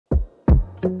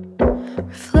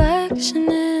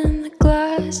reflection in the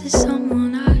glass is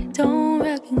someone I don't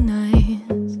recognize.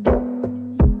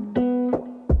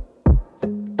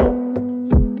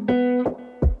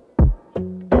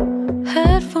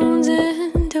 Headphones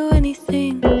in, do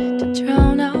anything to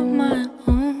drown out my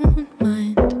own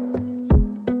mind.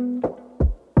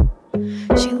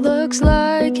 She looks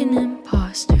like an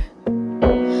imposter.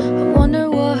 I wonder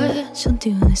what she'll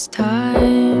do this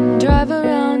time. Drive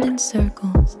around in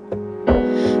circles,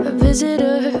 a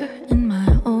visitor in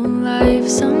my own life.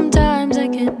 Sometimes I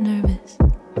get nervous,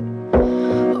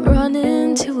 I'll run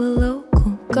into a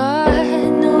local.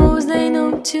 God knows they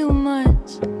know too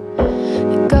much,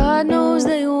 and God knows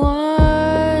they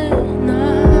want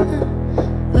not.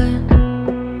 But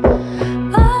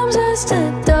I'm just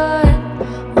a dot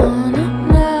on a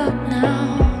map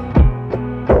now,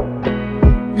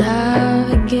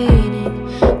 navigating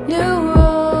new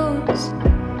roads,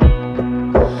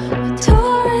 a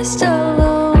tourist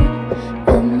alone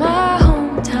in my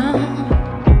hometown,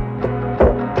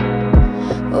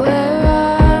 where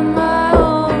I'm my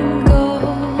own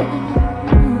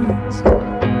ghost,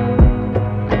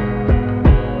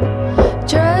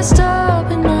 dressed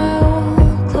up in my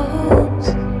old clothes,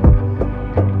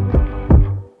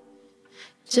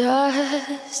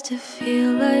 just to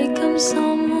feel like I'm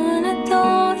someone I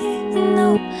don't even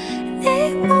know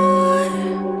anymore.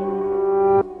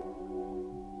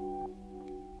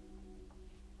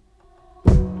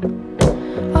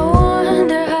 I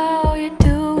wonder how you're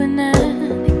doing,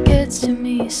 and it gets to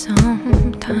me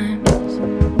sometimes.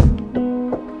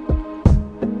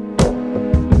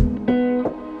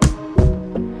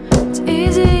 It's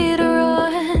easy to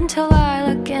run till I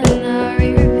look in the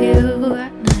rear view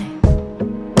at night.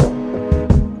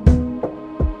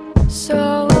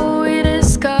 So we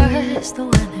discuss the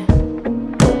weather,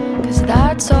 'cause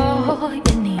that's all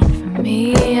you need from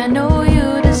me. I know you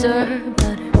deserve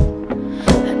better,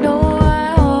 I know I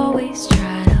always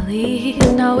try to leave.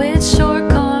 Now it's short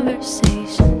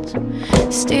conversations,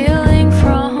 stealing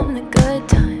from the good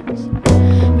times.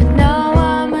 But now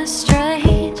I'm a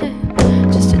stranger,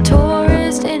 just a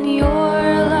tourist in your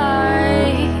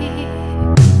life.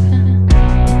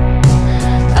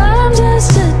 I'm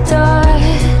just a dot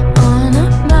on a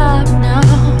map now,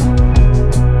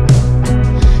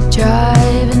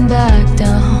 driving back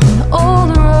down old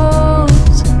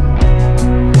roads,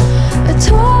 a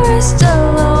tourist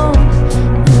alone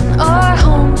in our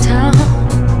hometown,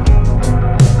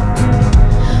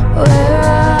 where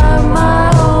I'm my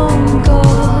own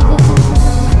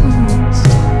ghost,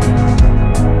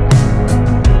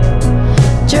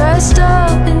 dressed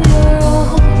up in your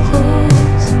old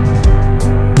clothes,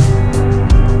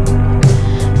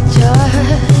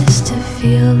 just to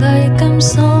feel like I'm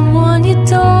someone you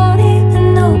don't even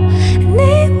know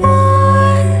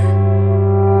anymore.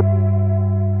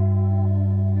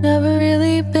 Never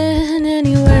really been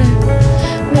anywhere.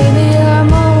 Maybe I'm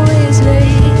always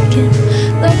vacant,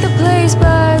 like the place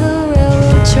by the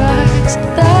railroad tracks,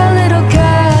 that little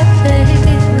cafe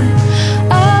where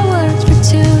I worked for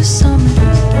 2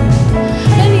 summers,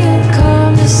 and you'd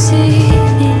come to see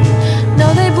me.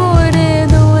 Now they boarded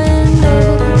the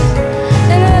windows,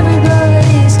 and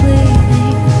everybody's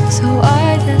leaving, so I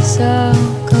guess I'll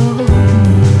go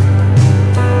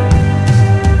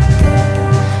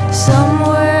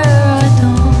somewhere I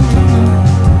don't know,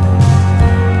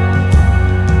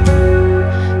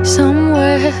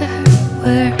 somewhere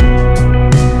where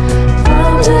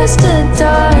I'm just a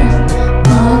dot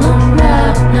on a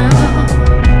map now,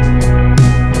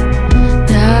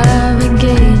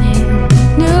 navigating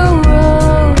new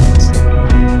roads,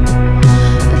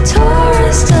 a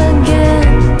tourist again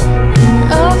in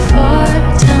a far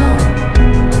town,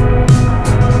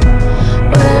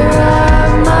 where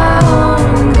I'm my own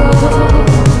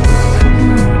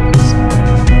ghost,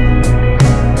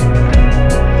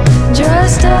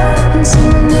 dressed up in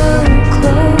some new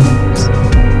clothes,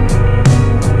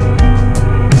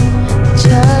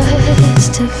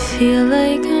 just to feel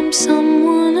like I'm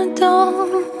someone I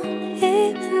don't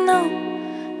even know.